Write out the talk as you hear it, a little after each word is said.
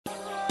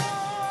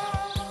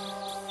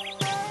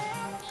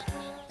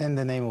In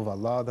the name of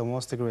Allah, the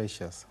most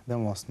gracious, the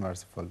most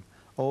merciful.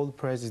 All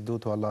praise is due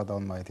to Allah the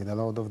Almighty, the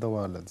Lord of the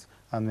worlds,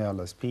 and may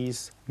Allah's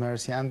peace,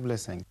 mercy, and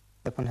blessing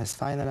upon His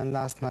final and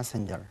last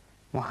messenger,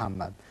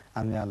 Muhammad,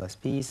 and may Allah's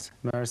peace,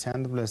 mercy,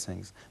 and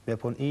blessings be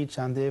upon each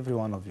and every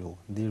one of you,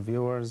 dear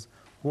viewers,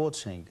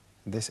 watching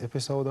this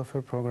episode of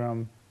our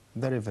program,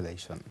 The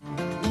Revelation.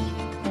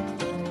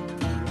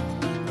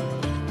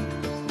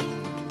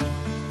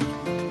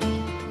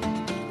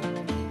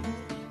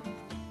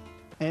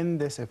 In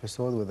this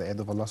episode, with the aid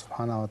of Allah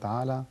subhanahu wa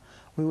ta'ala,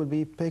 we will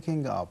be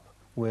picking up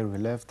where we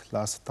left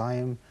last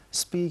time,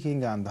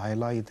 speaking and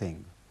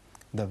highlighting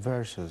the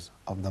verses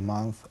of the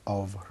month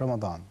of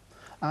Ramadan.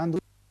 And we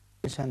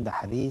mentioned the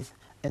hadith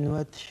in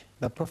which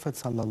the Prophet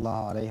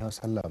sallallahu alayhi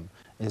wasallam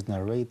is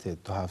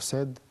narrated to have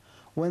said,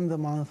 when the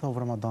month of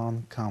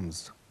Ramadan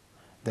comes,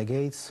 the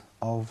gates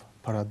of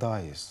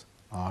paradise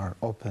are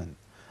open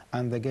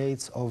and the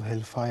gates of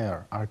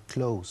hellfire are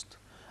closed,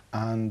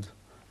 and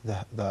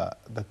the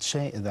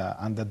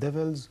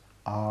devils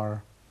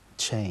are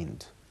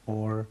chained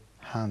or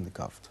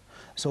handcuffed.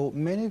 So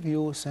many of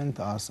you sent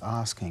us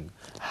asking,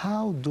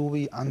 how do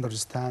we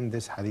understand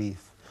this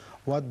hadith?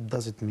 What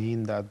does it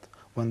mean that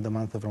when the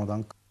month of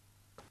Ramadan comes,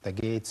 the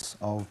gates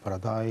of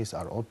paradise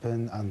are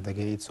open and the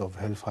gates of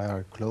hellfire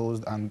are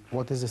closed? And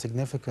what is the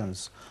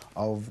significance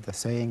of the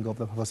saying of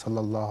the Prophet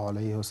sallallahu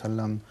alaihi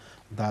wasallam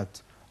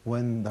that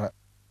when the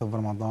month of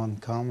Ramadan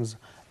comes,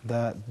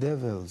 the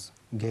devils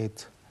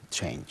get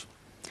change?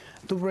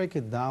 To break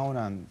it down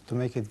and to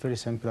make it very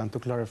simple and to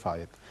clarify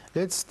it,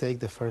 let's take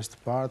the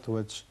first part,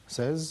 which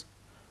says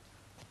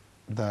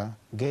the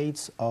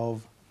gates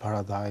of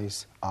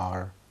paradise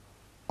are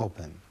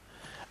open.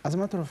 As a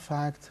matter of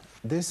fact,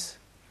 this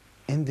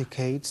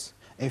indicates,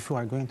 if we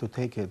are going to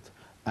take it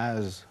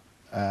as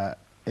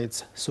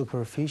its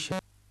superficial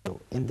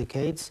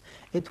indicates,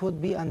 it would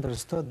be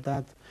understood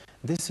that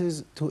this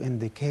is to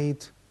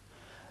indicate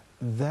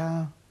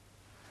the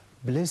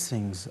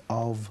blessings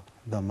of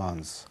the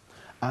months.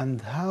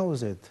 And how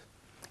is it?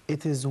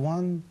 It is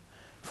one,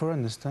 for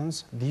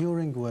instance,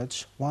 during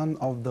which one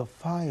of the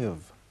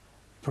 5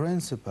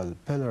 principal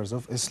pillars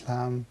of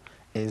Islam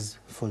is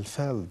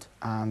fulfilled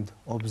and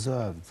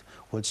observed,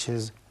 which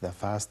is the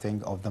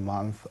fasting of the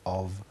month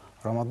of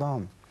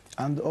Ramadan.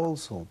 And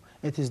also,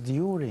 it is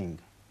during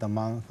the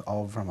month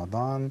of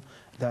Ramadan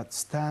that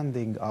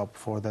standing up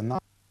for the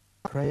night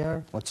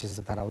prayer, which is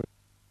the Tarawih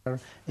prayer,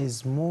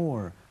 is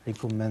more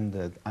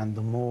recommended and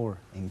more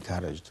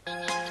encouraged.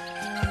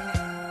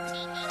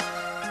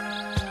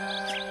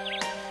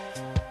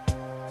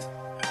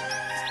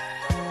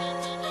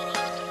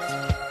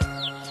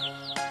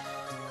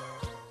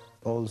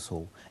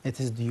 Also, it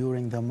is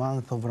during the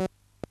month of Ramadan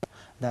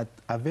that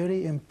a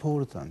very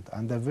important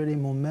and a very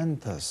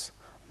momentous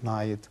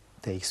night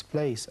takes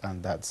place,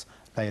 and that's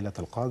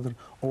Laylatul Qadr,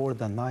 or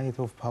the night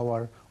of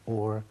power,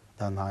 or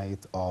the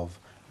night of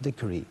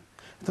decree.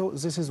 So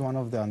this is one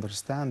of the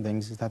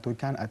understandings that we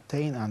can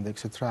attain and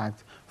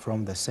extract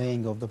from the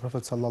saying of the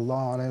Prophet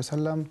sallallahu alaihi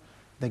wasallam,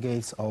 the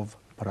gates of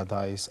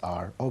paradise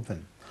are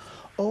open.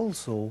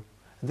 Also,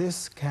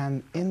 this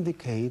can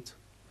indicate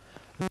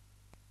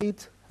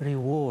great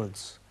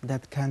rewards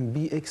that can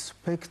be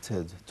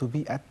expected to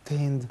be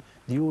attained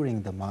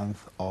during the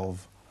month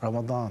of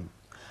Ramadan,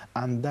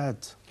 and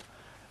that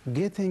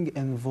getting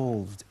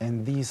involved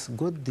in these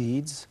good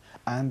deeds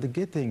and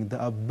getting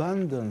the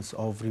abundance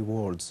of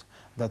rewards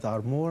that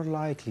are more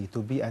likely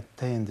to be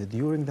attained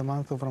during the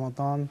month of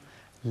Ramadan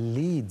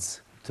leads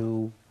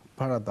to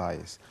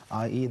paradise,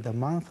 i.e. the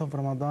month of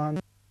Ramadan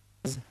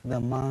is the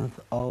month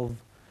of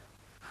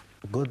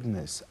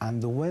goodness,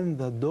 and when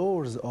the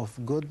doors of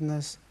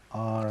goodness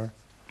are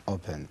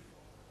open.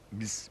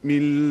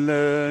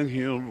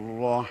 Bismillahir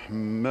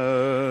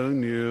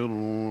Rahmanir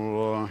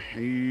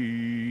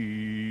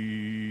Rahim.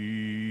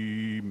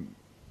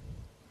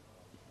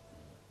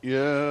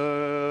 Ya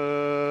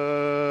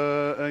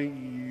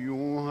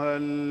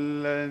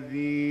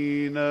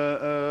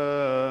ayyuhalladhina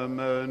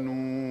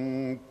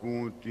amanu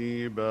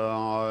kutiba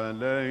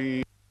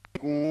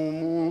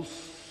alaykumus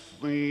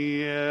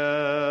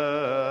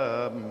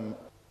siyam.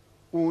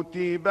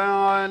 كتب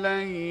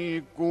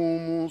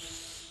عليكم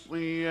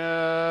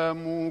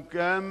الصيام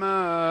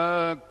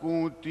كما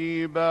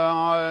كتب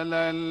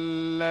على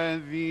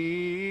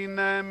الذين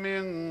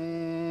من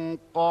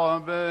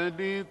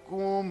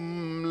قبلكم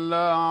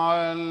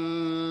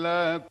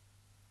لعلكم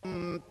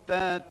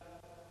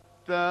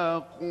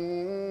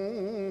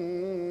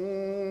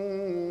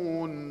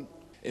تتقون.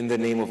 In the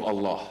name of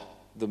Allah,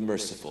 the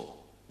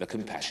Merciful, the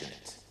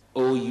Compassionate.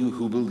 O you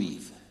who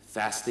believe,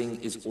 fasting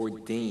is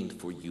ordained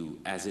for you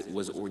as it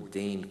was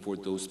ordained for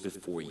those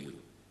before you,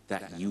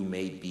 that you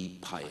may be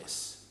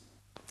pious.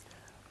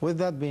 With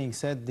that being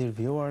said, dear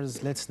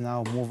viewers, let's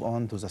now move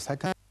on to the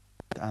second,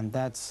 and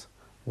that's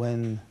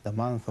when the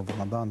month of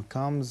Ramadan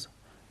comes,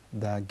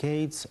 the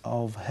gates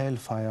of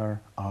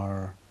hellfire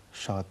are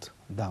shut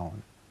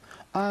down.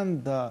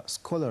 And the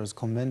scholars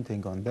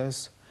commenting on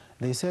this,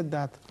 they said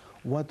that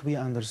what we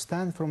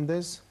understand from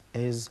this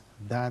is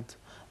that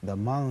the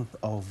month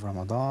of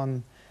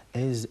Ramadan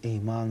is a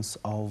month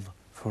of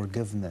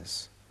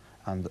forgiveness,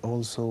 and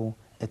also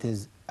it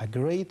is a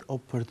great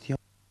opportunity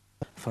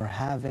for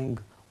having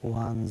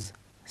one's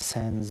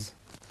sins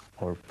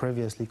or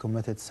previously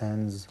committed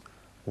sins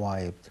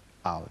wiped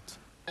out.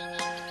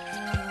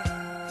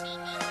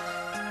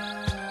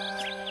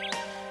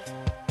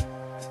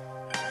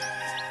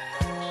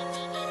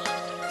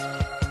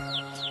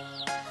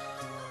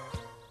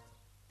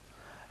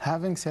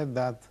 Having said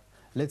that,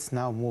 let's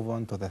now move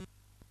on to the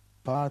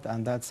part,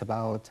 and that's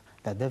about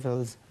the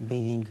devils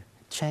being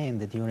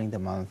chained during the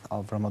month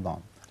of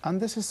Ramadan. And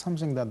this is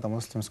something that the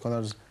Muslim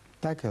scholars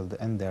tackled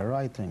in their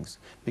writings,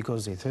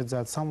 because they said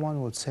that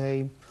someone would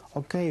say,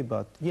 okay,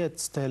 but yet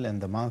still in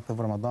the month of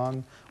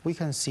Ramadan, we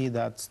can see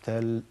that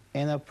still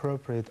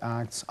inappropriate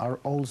acts are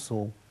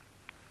also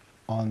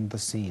on the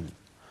scene.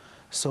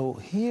 So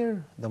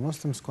here the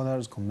Muslim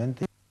scholars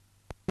commented,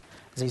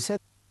 they said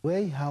the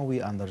way how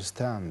we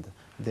understand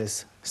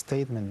this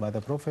statement by the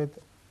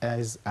Prophet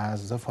is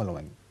as the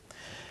following.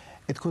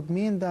 It could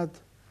mean that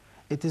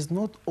it is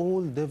not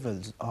all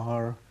devils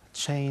are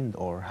chained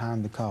or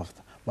handcuffed,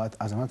 but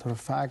as a matter of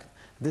fact,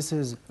 this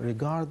is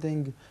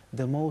regarding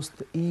the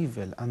most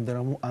evil and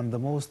the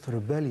most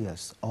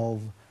rebellious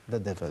of the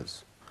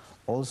devils.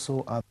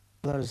 Also,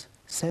 others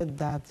said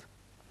that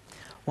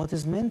what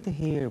is meant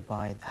here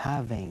by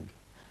having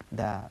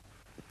the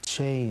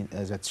chain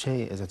as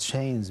a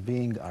chains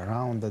being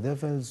around the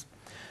devils,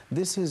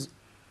 this is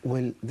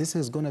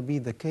going to be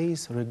the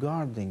case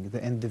regarding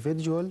the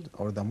individual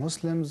or the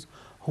Muslims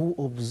who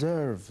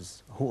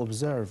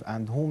observe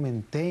and who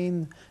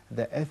maintain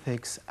the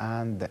ethics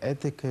and the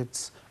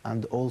etiquettes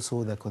and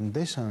also the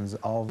conditions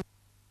of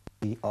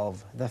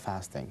the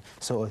fasting.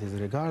 So it is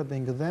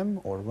regarding them,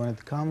 or when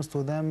it comes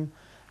to them,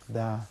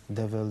 the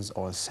devils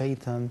or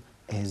Satan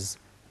is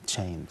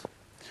chained.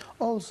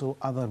 Also,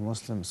 other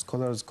Muslim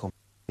scholars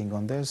commenting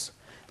on this,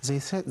 they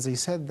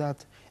said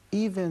that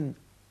even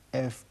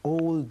if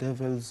all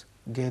devils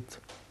get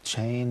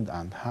chained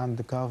and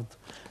handcuffed,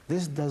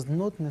 this does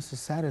not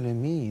necessarily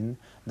mean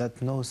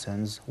that no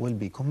sins will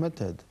be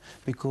committed,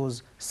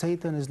 because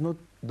Satan is not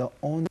the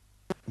only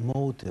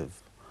motive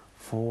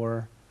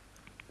for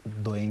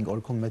doing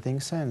or committing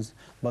sins,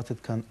 but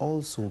it can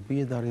also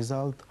be the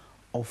result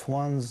of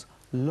one's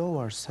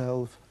lower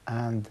self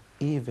and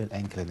evil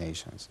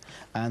inclinations.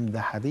 And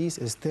the hadith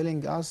is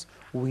telling us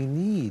we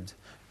need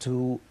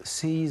to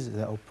seize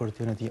the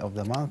opportunity of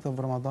the month of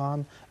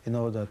Ramadan in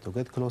order to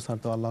get closer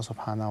to Allah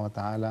subhanahu wa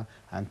ta'ala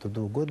and to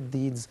do good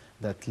deeds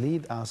that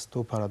lead us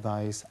to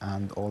paradise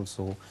and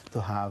also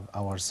to have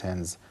our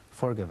sins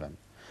forgiven.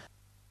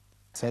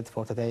 That's it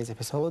for today's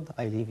episode.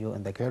 I leave you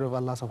in the care of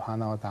Allah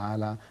subhanahu wa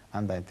ta'ala,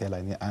 and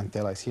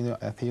until I see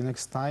you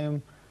next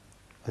time,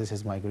 this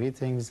is my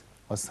greetings.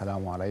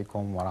 Wassalamu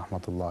alaikum wa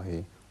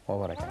rahmatullahi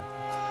wa barakatuh.